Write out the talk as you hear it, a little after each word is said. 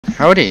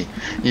Howdy,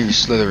 you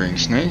slithering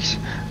snakes.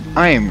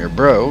 I am your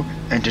bro,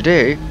 and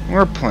today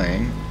we're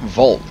playing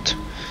Vault.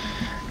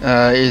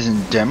 Is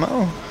in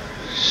demo,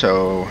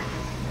 so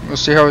we'll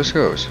see how this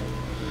goes.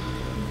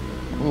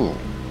 Ooh.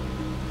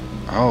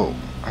 Oh,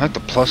 I like the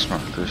plus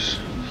markers.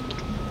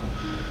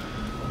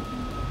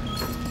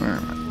 Where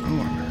am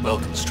I? Ooh.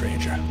 Welcome,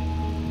 stranger.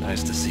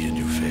 Nice to see a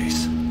new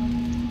face.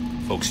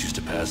 Folks used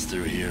to pass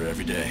through here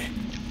every day,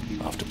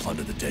 off to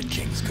plunder the dead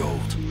king's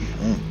gold.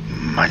 Ooh,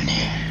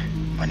 money.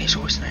 Money's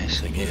always nice.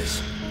 Thing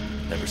is,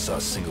 never saw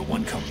a single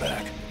one come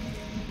back.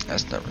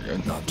 That's never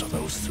good. Not to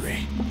those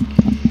three.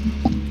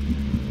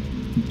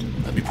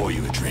 Let me pour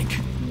you a drink,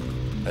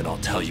 and I'll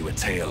tell you a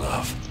tale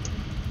of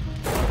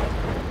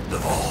the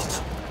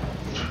Vault.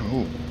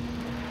 Ooh.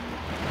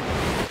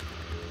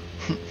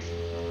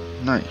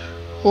 Nice.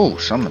 Oh,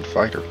 summoned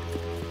fighter.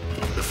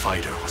 The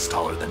fighter was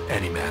taller than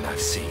any man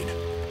I've seen.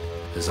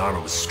 His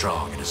armor was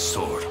strong and his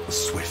sword was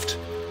swift.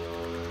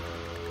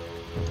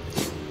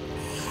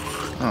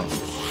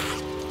 Oh.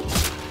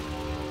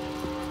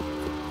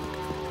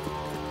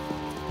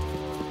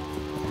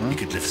 He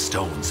could lift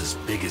stones as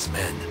big as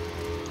men.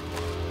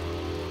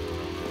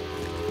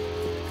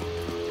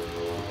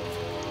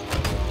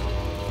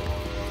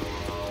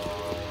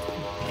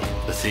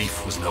 The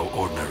thief was no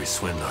ordinary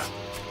swindler.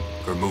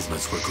 Her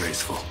movements were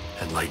graceful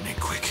and lightning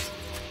quick.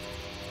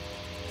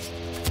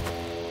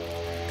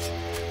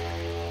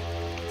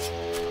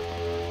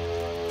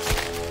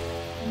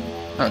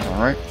 That's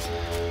alright.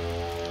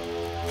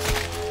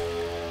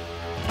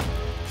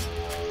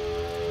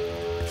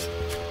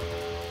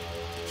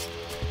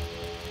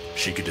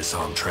 She could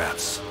disarm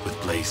traps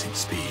with blazing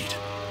speed.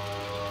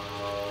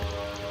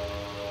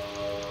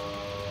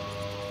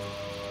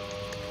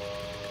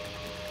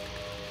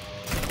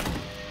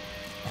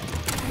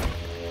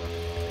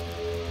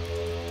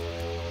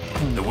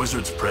 The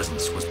wizard's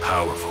presence was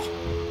powerful.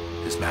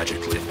 His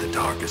magic lit the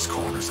darkest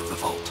corners of the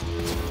vault.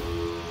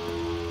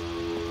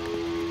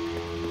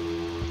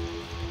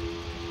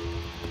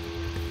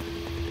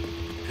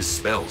 His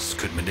spells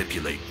could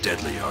manipulate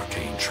deadly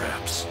arcane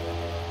traps.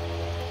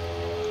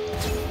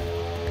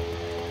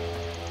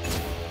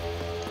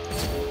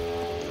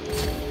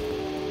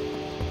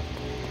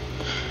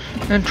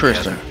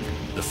 Interesting.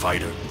 Together, the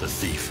fighter, the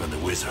thief, and the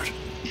wizard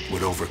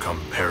would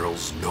overcome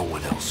perils no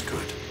one else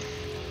could.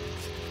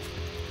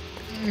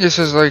 This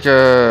is like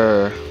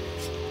a...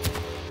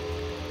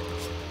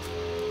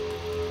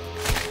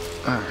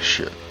 Ah,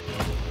 shit.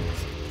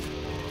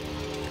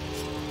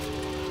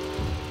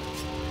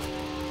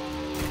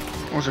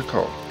 What's it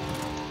called?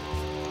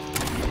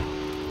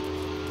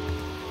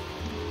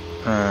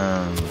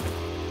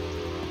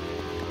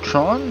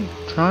 Trine?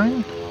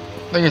 Trine?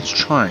 I think it's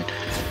Trine.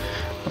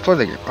 I play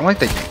that game. I like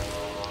that game.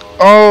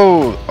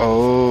 Oh!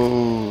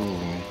 Oh!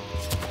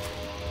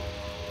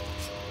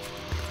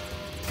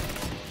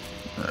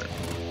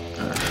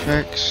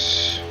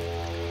 Effects.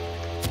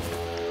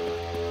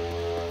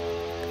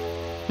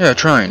 Yeah,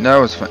 Trine. That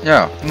was fun.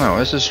 Yeah, no,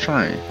 this is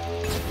Trine.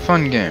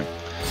 Fun game.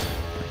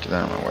 Get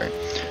that out of my way.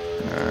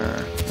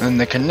 And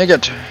the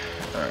Knigget.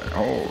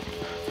 Oh.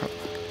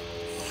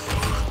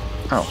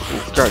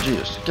 Oh, God,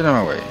 Jesus. Get out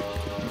of my way.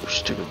 You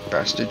stupid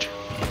bastard.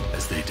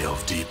 As they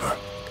delved deeper,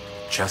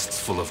 chests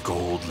full of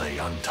gold lay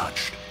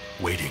untouched,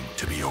 waiting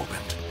to be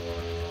opened.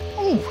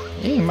 Oh,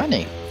 yay,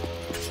 money.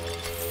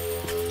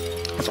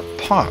 That's a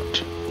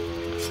pot.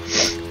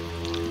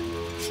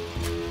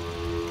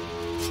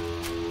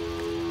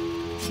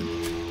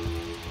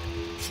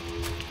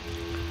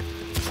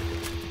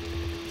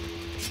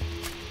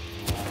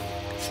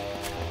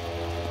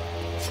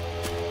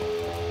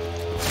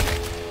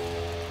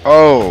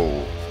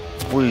 Oh,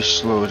 we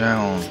slow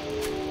down.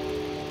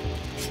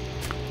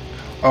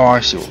 Oh,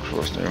 I see what we're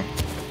supposed to do.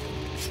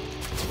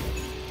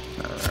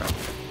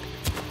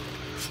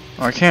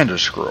 Oh, I can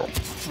just scroll.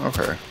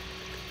 Okay.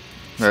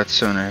 That's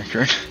so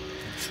inaccurate.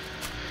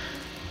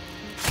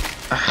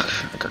 Ugh,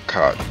 I got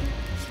caught.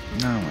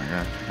 Oh my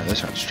god. Yeah, this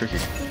sounds tricky.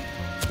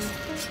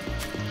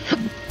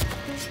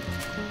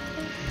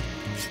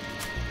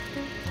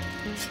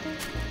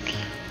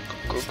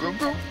 Go, go,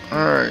 go.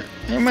 Alright.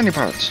 How many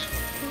pots?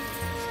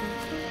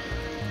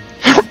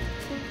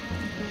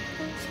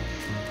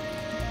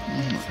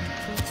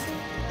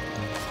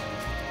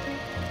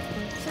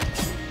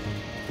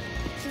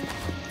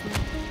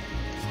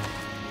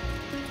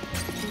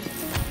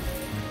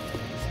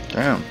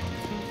 Damn.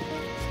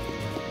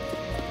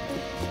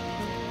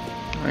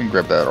 I can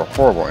grab that at a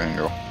horrible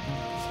angle.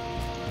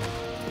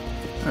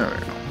 There we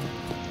go.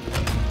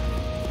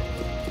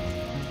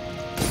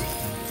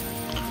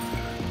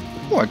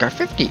 Oh, I got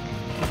 50.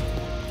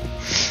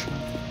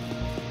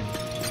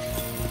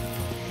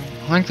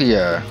 I like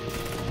the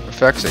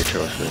effects they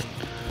chose for it.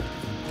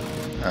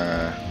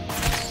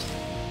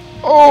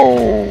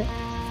 Oh!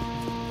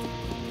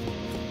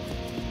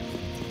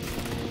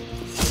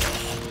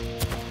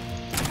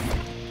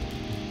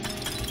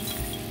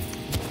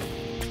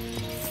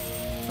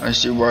 I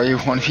see why you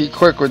want to be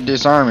quick with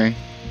disarming.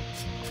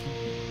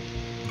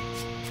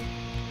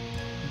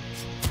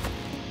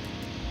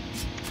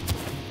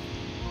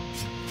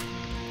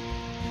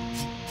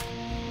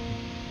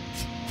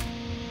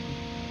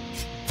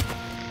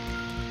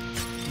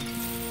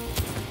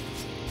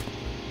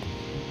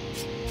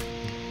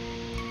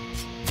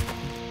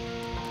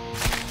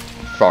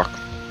 fuck.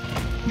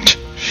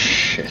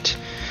 Shit.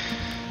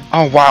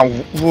 Oh wow,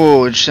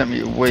 whoa, it sent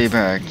me way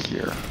back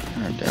here.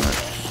 God damn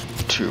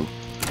it. 2.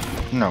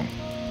 No.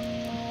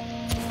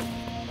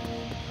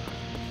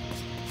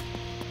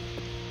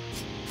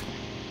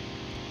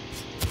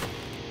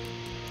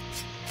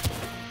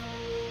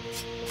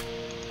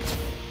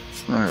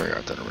 Oh, we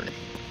got that already.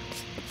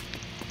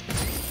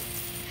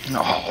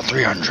 Oh,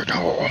 300.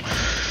 Oh,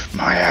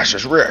 my ass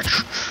is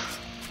rich.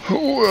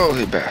 Oh,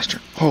 wealthy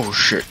bastard. Oh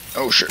shit.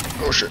 Oh shit.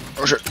 Oh shit.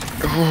 Oh shit.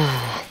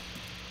 Oh.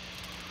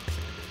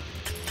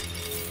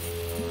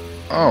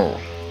 Oh.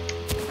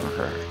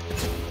 Okay.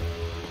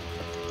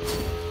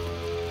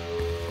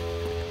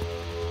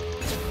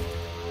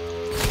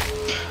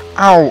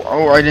 Ow!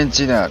 Oh, I didn't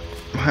see that.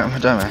 I'm a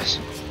dumbass.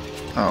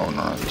 Oh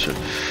no, that shit.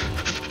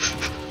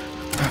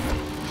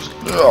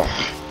 Ugh.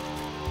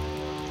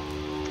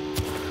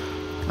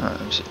 Alright,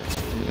 let me see.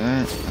 Do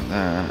that and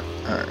that.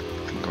 Alright, I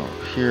can go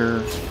over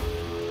here.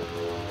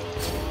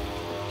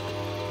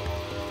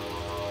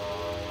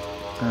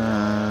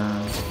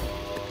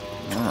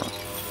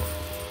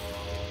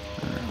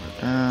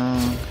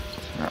 Down.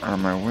 Out of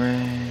my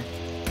way.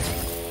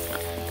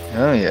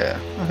 Hell yeah.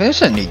 Okay,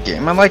 this is a neat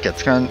game. I like it.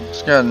 It's got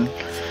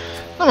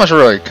not much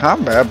really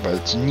combat, but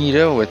it's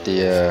neato with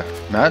the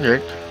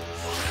magic.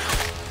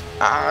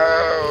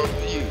 Oh,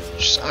 you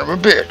son of a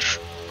bitch.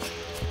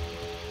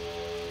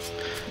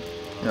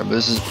 Yeah, but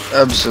this is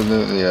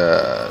absolutely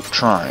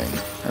trine,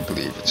 I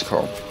believe it's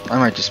called. I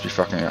might just be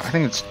fucking it. I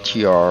think it's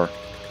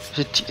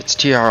it's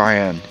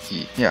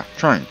T-R-I-N-E. Yeah,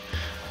 trine.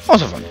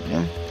 Also fun,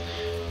 yeah.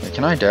 Wait,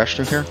 can I dash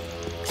through here?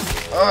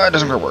 Oh, that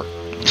doesn't quite work.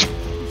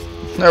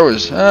 That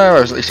was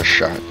at least a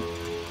shot.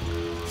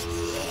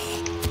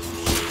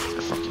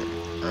 Fuck you.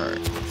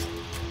 Alright.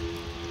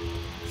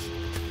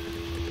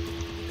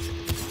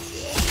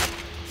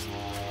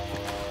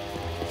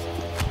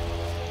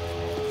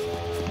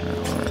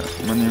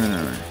 Money.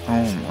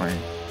 Oh my.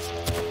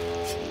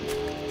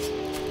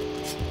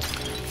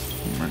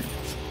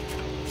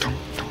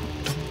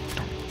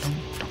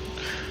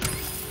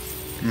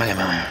 Money.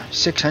 Money.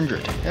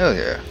 600. Hell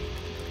yeah.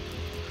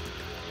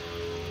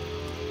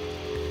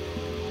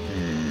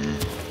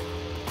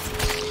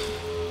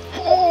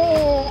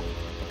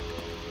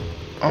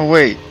 Oh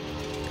wait.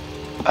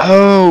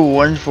 Oh,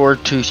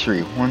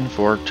 1423.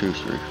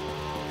 1423.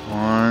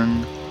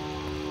 1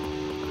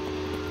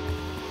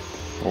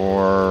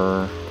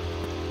 4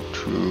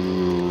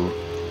 2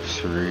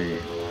 3.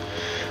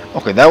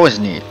 Okay, that was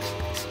neat.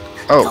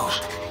 Oh. Gold.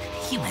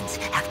 Humans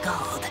have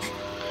gold.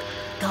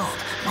 Gold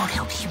won't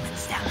help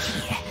humans down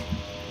here.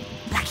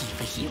 Lucky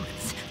for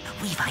humans,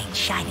 we find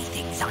shiny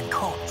things on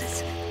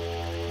corpses.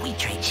 We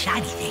trade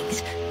shiny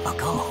things for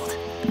gold.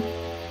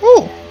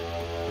 Oh.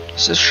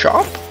 Is this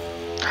shop?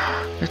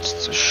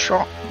 It's the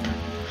shop.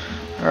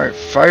 Alright,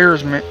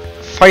 fighter's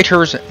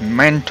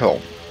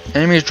mantle.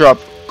 Enemies drop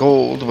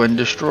gold when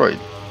destroyed.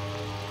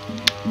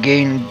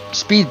 Gain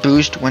speed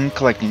boost when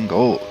collecting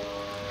gold.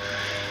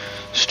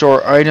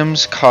 Store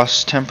items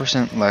cost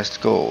 10% less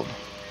gold.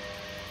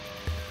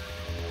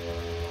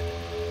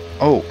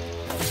 Oh.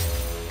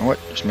 What?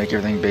 Just make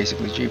everything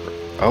basically cheaper.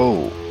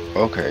 Oh.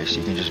 Okay, so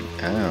you can just...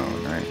 Oh,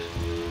 nice.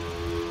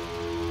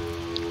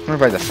 I'm gonna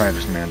buy the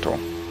fighter's mantle.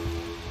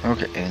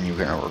 Okay, and you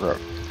can overgrow.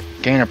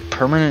 Gain a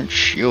permanent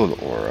shield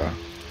aura.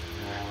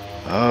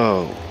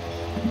 Oh.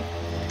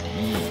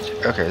 Neat.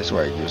 Okay, this is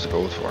what I use the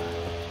gold for.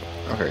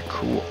 Okay,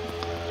 cool.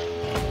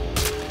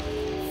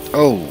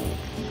 Oh.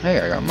 Hey,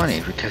 I got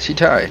money because he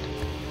died.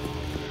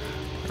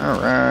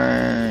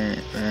 Alright.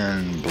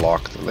 And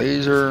block the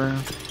laser.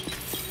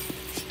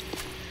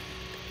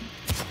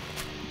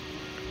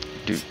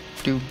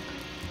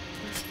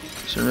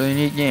 It's a really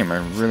neat game. I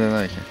really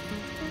like it.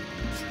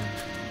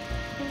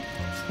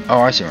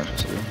 Oh, I see what I'm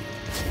supposed to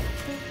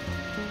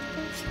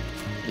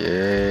do.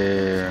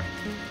 Yeah.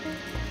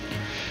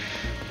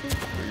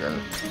 We got a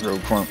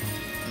rogue clump.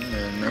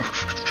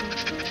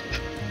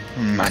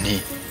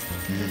 Money.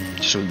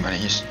 Sweet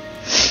monies.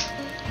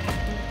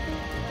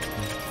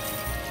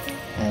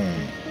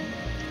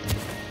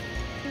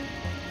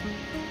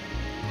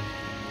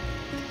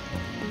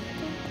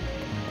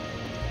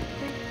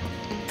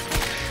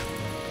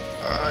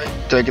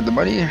 Did I get the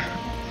money?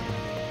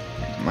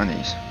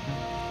 Monies.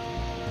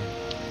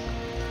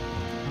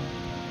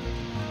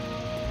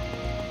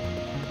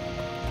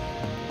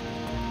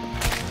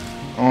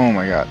 Oh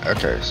my god,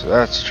 okay, so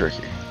that's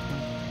tricky.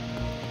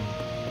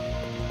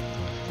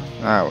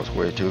 That was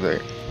way too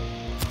late.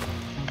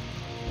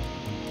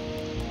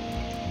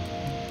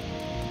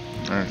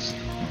 That's no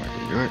way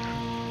to do it.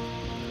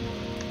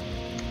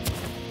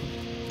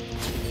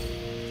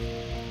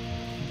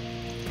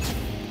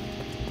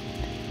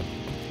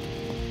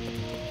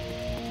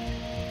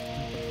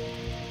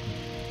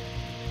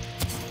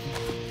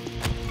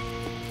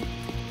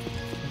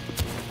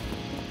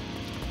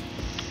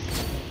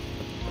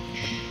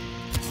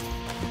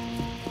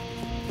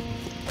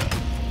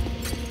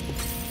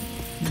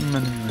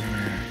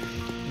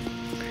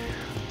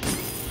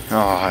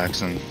 Oh,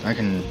 excellent. I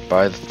can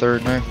buy the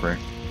third knife ray.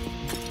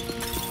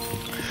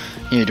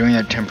 Yeah, doing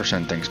that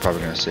 10% thing is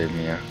probably going to save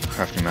me a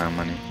hefty amount of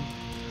money.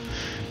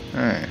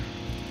 Alright.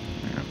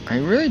 Yeah. I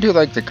really do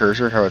like the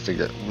cursor, how it's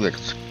like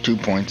 2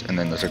 points and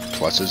then there's like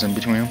pluses in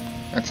between them.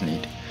 That's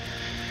neat.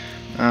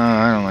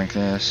 I don't like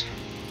this.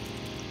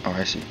 Oh,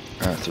 I see.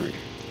 3.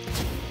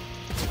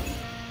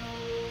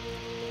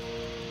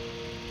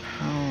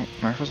 How am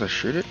I supposed to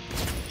shoot it?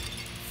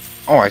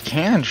 Oh, I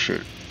can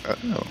shoot.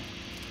 Oh.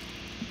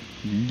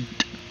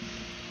 Neat.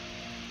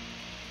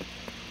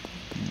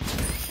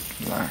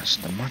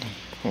 Last, the money.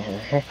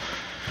 Oh,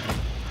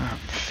 I'm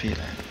feeling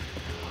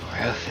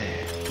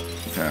wealthy.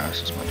 Ah,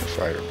 this is my new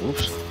fighter.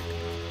 Whoops.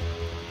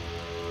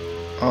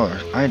 Oh,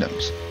 there's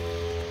items.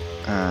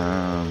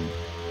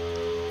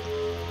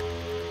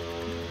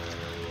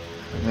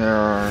 There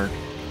are...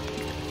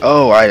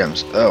 Oh,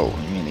 items. Oh,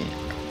 you mean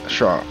the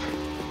shop.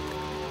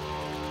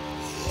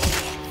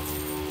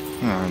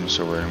 Oh, I'm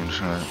so worried. I'm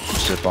just gonna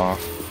zip off.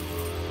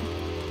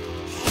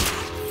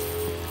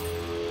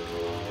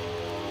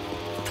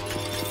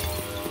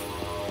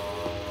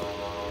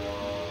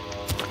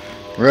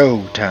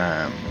 Road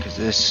time, because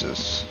this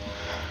is...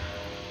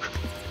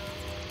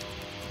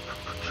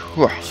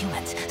 Whew.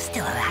 Humans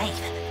still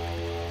alive.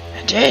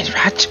 Indeed,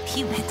 rat.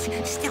 Humans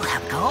still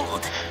have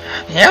gold.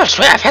 Yes,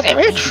 we have heavy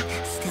rich.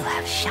 Still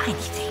have shiny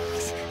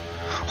things.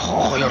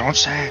 Oh, you don't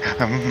say.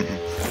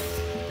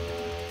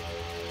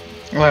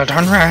 Well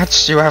done,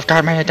 rats. You have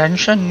got my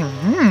attention.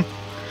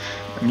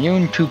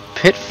 Immune to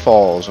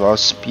pitfalls while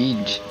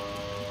speed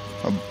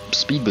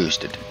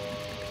boosted.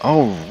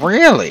 Oh,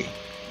 really?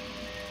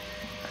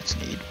 That's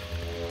neat.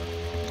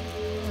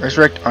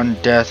 Resurrect on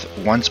death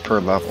once per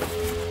level.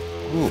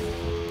 Ooh,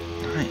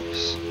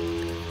 nice.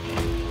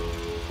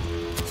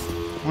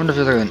 I wonder if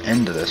there's like an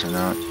end to this or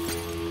not.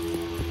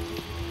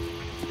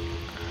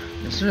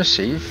 Is there a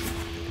save?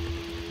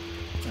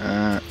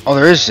 Oh,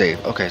 there is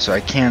save. Okay, so I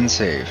can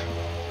save.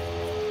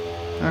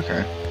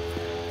 Okay.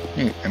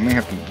 Neat. I may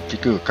have to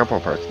do a couple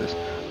of parts of this.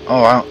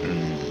 Oh, I don't...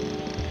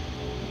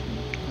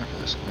 Look at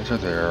this. These are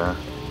there.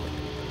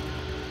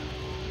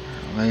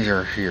 These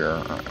are here.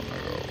 I'm gonna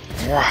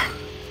go... Wah!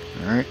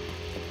 Alright.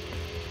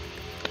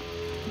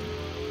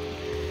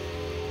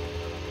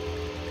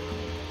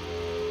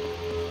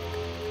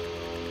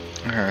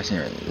 Okay, I see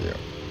what I need to do.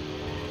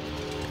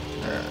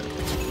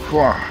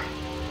 Wah!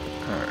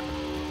 Alright.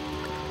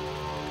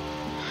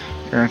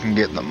 Here I can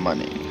get the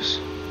monies.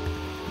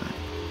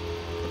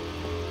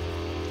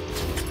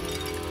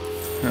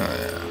 Oh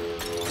yeah.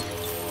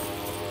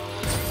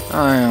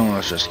 I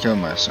almost just killed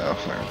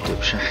myself like a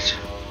dipshit.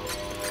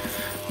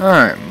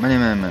 Alright, money.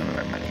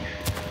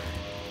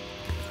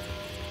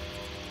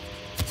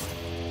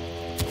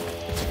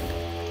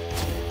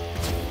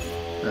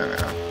 There we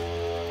go.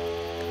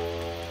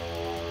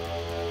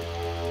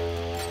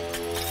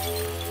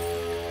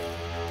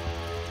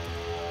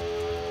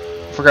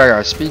 I forgot I got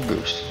a speed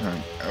boost.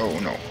 Oh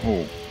no.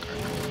 Oh.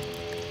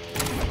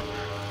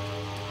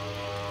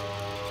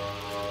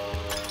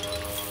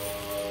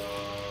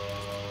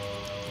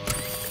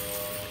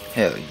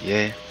 Hell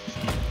yeah.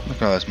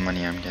 Look at all this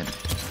money I'm getting.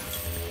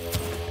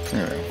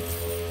 There we go.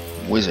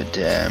 Wizard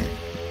time.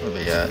 What do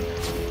we got?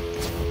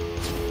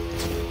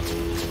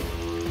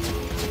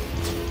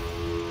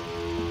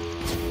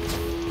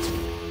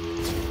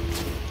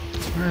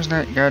 Where's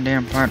that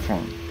goddamn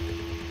platform?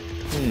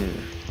 Here.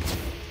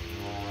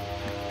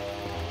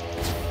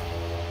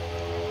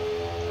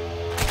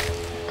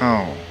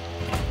 Oh.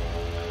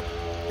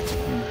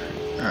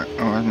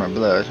 Oh, that's my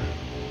blood.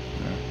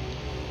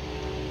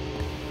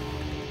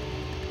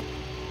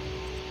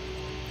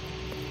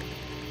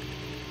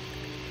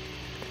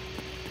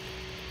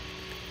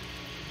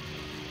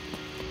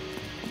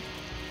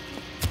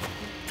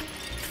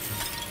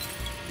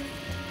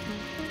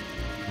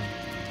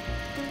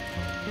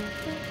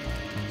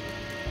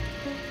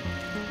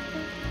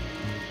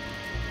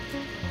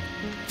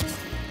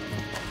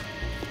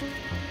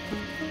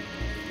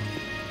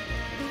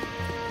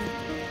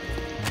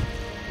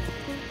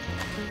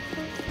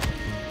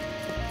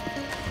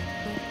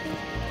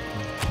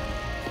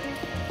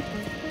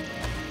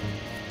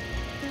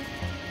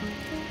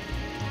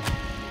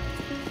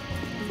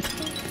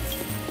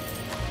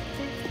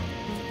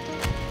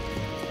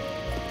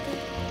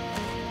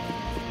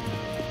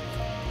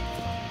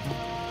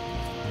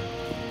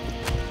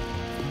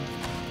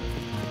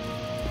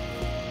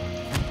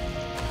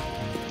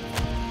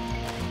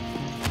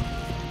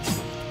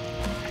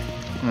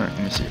 Alright,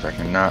 let me see if I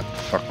can not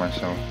fuck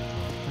myself.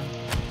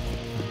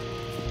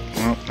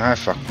 Well, I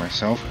fucked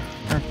myself.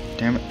 God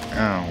damn it.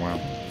 Oh, well.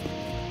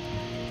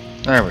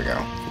 There we go.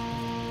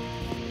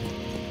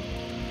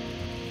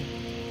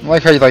 I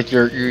like how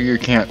you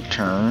can't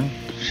turn,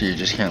 so you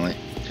just can't like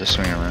just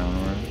swing around or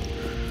whatever.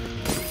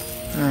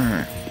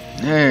 Alright.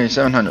 Hey,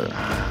 700.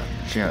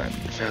 I'm feeling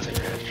filthy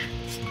rich.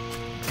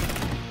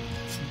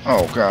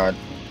 Oh god.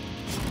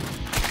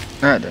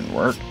 That didn't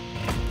work.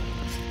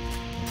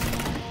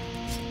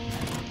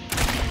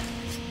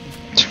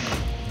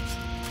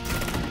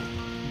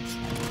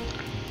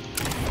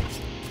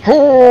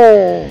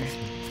 Oh!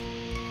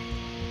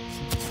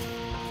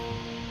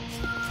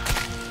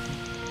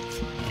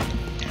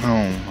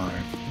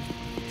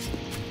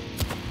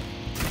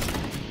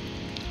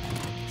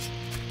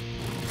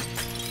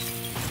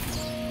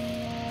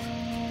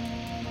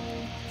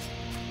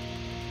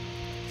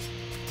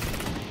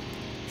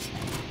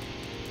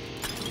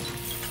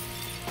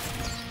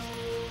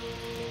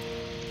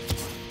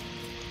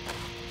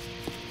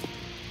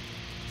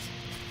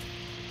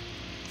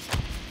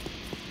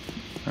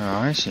 Oh,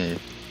 I see.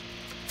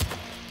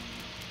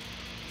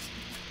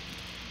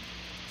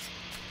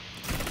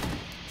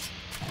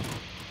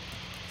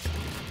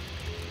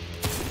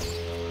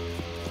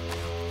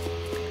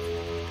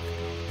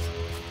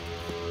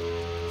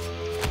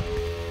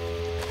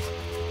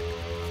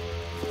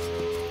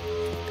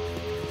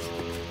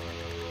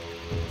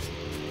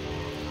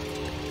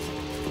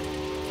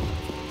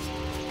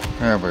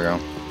 There we go.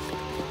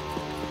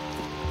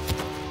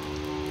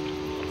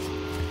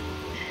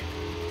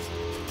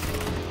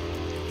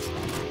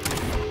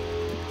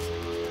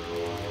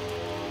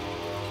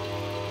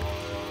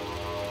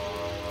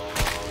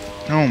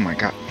 Oh my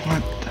god,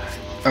 what the?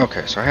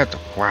 Okay, so I had to.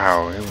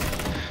 Wow.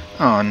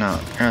 Oh no,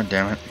 god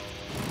damn it.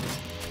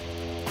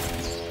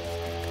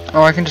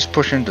 Oh, I can just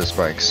push into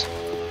spikes.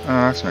 Oh,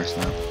 that's nice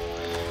now.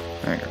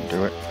 I ain't gonna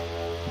do it.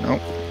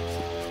 Nope.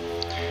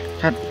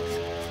 God.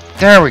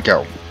 There we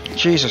go.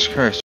 Jesus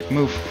Christ.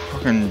 Move,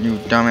 fucking you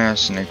dumbass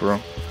snake, bro.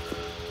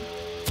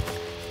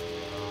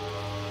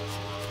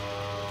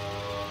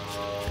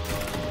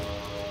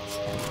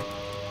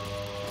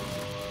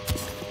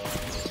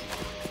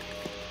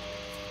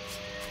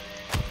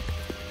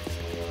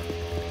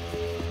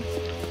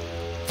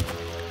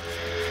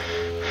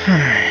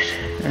 Alright,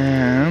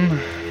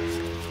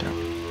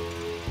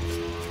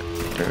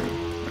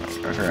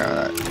 I forgot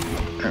that.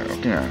 There we go,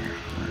 get out of here.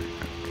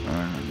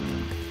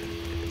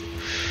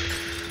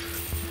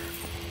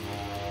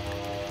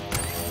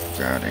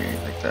 God, I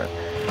hate like that.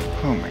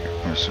 Oh my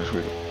god, that's so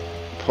sweet.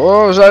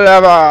 Pull the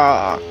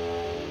lever!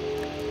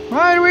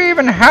 Why do we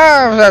even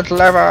have that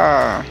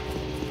lever?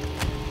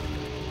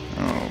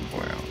 Oh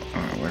boy,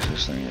 alright, what's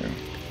this thing do?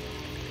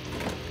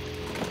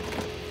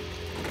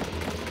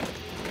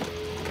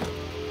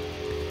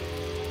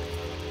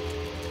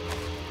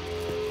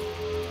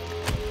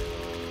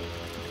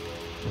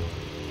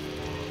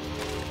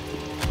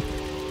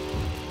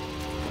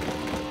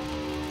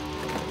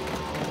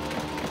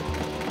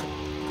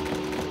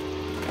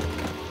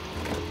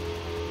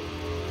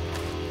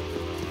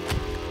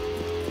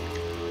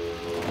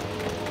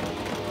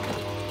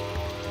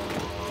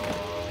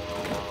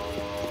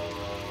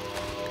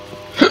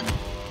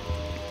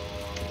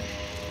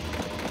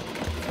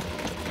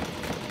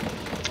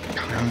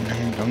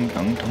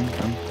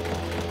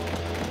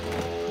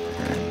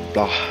 And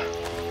blah.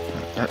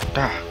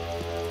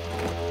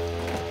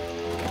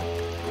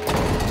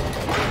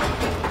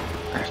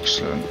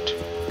 Excellent.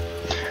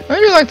 I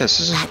do like this.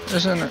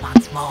 Isn't it?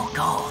 Wants more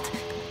gold.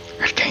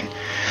 Rat King.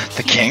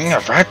 The king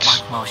of rats?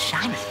 Want more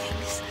shiny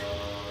things.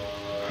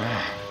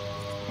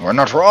 We're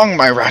not wrong,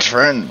 my rat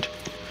friend.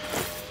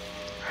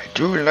 I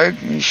do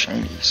like me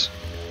shinies.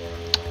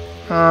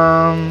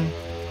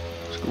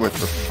 Let's go with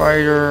the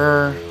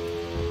fighter.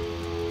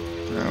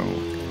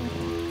 No.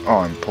 Oh,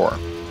 I'm poor.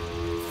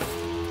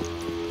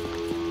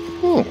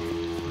 Ooh,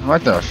 I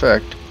like that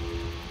effect.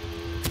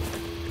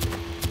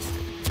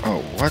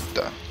 Oh, what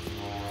the?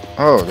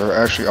 Oh, they're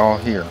actually all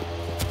here.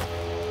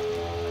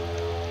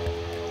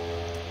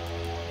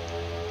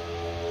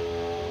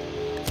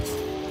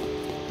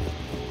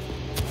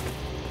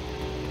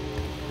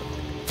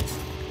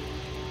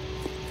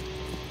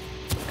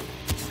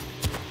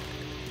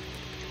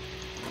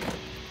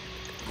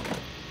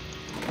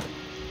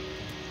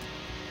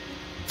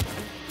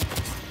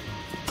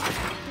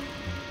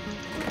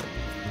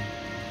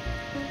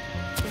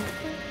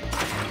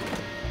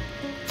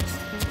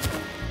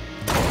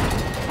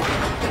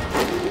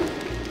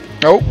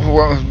 Oh,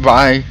 well,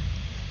 bye.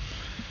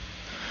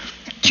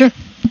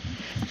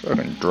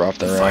 Fucking drop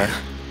their The ass. fighter,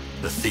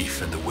 the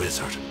thief, and the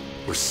wizard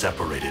were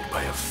separated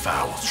by a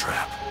foul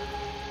trap.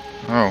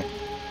 Oh.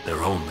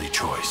 Their only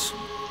choice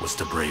was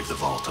to brave the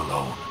vault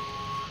alone.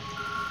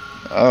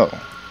 Oh.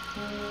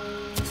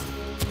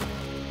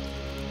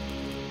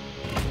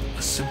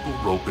 A simple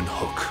rope and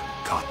hook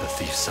caught the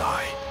thief's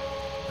eye.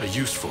 A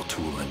useful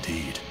tool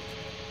indeed.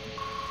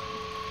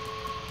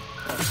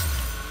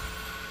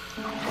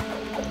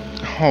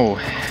 Oh,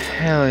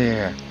 hell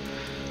yeah.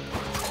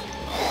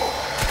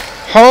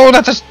 Oh,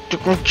 that's a...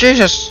 Oh,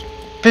 Jesus.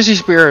 Pissy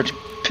spirit.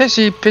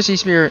 Pissy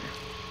spirit.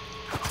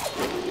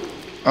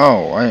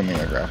 Oh, I didn't mean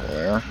to grapple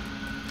there.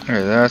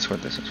 Okay, that's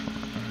what this is for.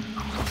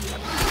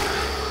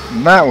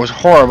 That was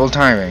horrible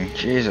timing.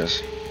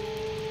 Jesus.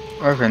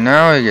 Okay,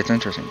 now it gets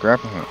interesting.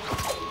 Grapple hook.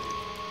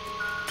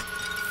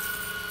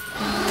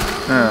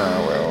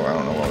 Ah, well, I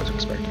don't know what I was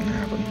expecting to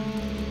happen.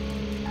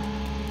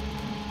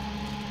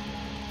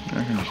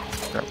 I can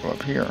just grapple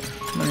up here.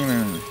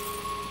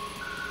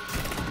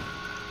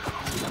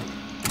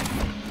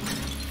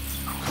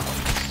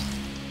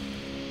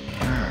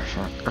 Ah,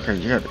 fuck. Okay,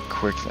 you gotta be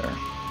quick there.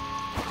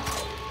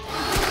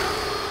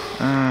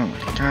 Oh,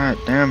 god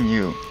damn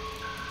you.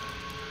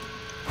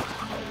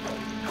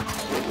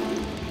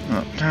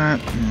 Oh,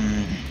 god.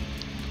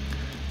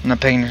 I'm not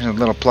paying attention to the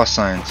little plus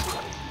signs.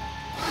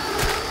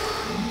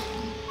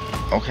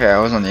 Okay, I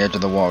was on the edge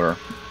of the water.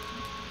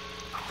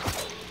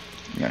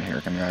 Get me out of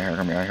here, get me out of here,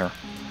 get me out of here.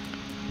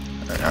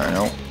 I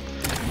know.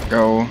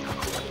 Go.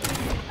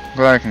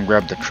 Glad I can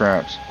grab the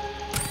traps.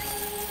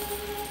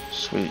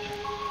 Sweet.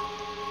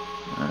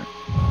 Alright.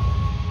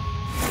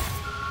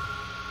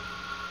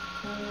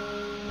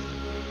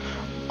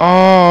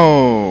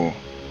 Oh.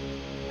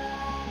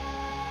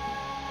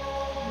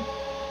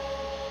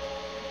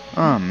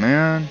 Oh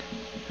man.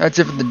 That's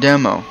it for the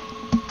demo.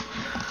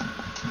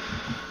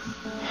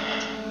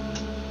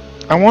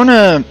 I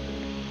wanna...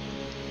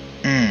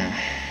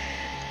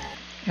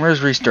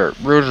 Where's restart?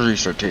 Where does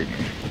restart take me?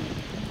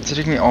 Does it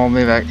take me all the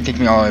way back? It takes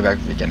me all the way back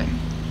to the beginning.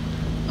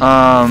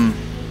 I'm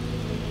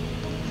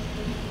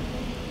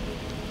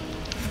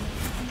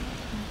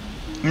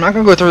not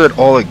gonna go through that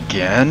all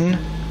again,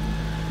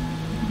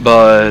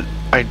 but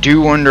I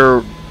do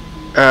wonder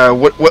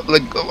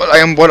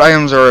what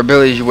items or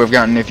abilities you would have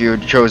gotten if you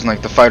had chosen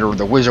like the fighter or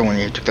the wizard when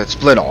you took that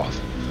split off.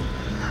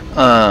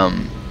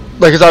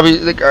 Like it's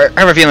obvious. Like I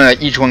have a feeling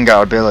that each one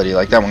got ability.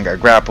 Like that one got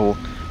grapple.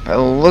 But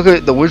look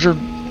at the wizard.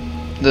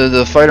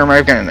 The fighter might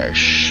have gotten a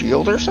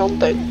shield or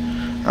something.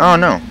 I don't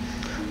know.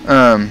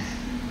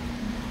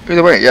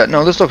 Either way, yeah.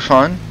 No, this looks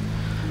fun.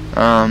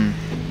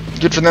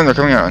 Good for them. They're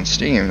coming out on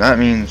Steam. That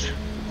means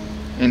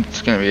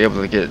it's gonna be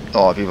able to get a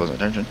lot of people's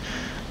attention.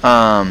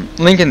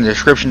 Link in the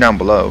description down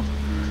below.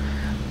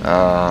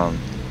 Yeah,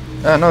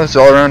 no, this is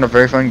all around a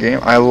very fun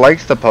game. I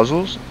liked the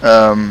puzzles.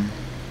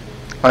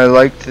 I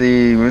liked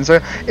the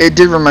moonstone. It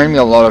did remind me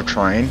a lot of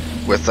Trine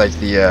with like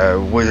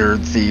the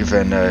wizard, thief,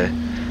 and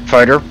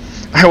fighter.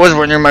 I was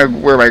wondering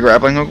where my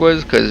grappling hook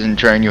was, because in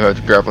Trine you have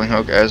the grappling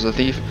hook as the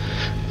thief.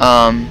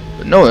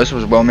 But no, this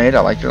was well made. I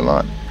liked it a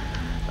lot.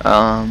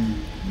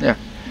 Yeah,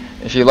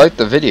 if you liked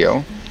the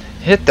video,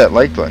 hit that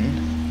like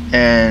button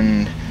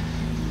and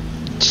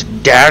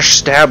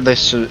stab the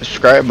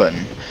subscribe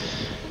button.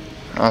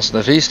 Hasta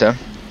la vista,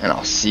 and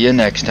I'll see you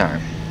next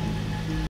time.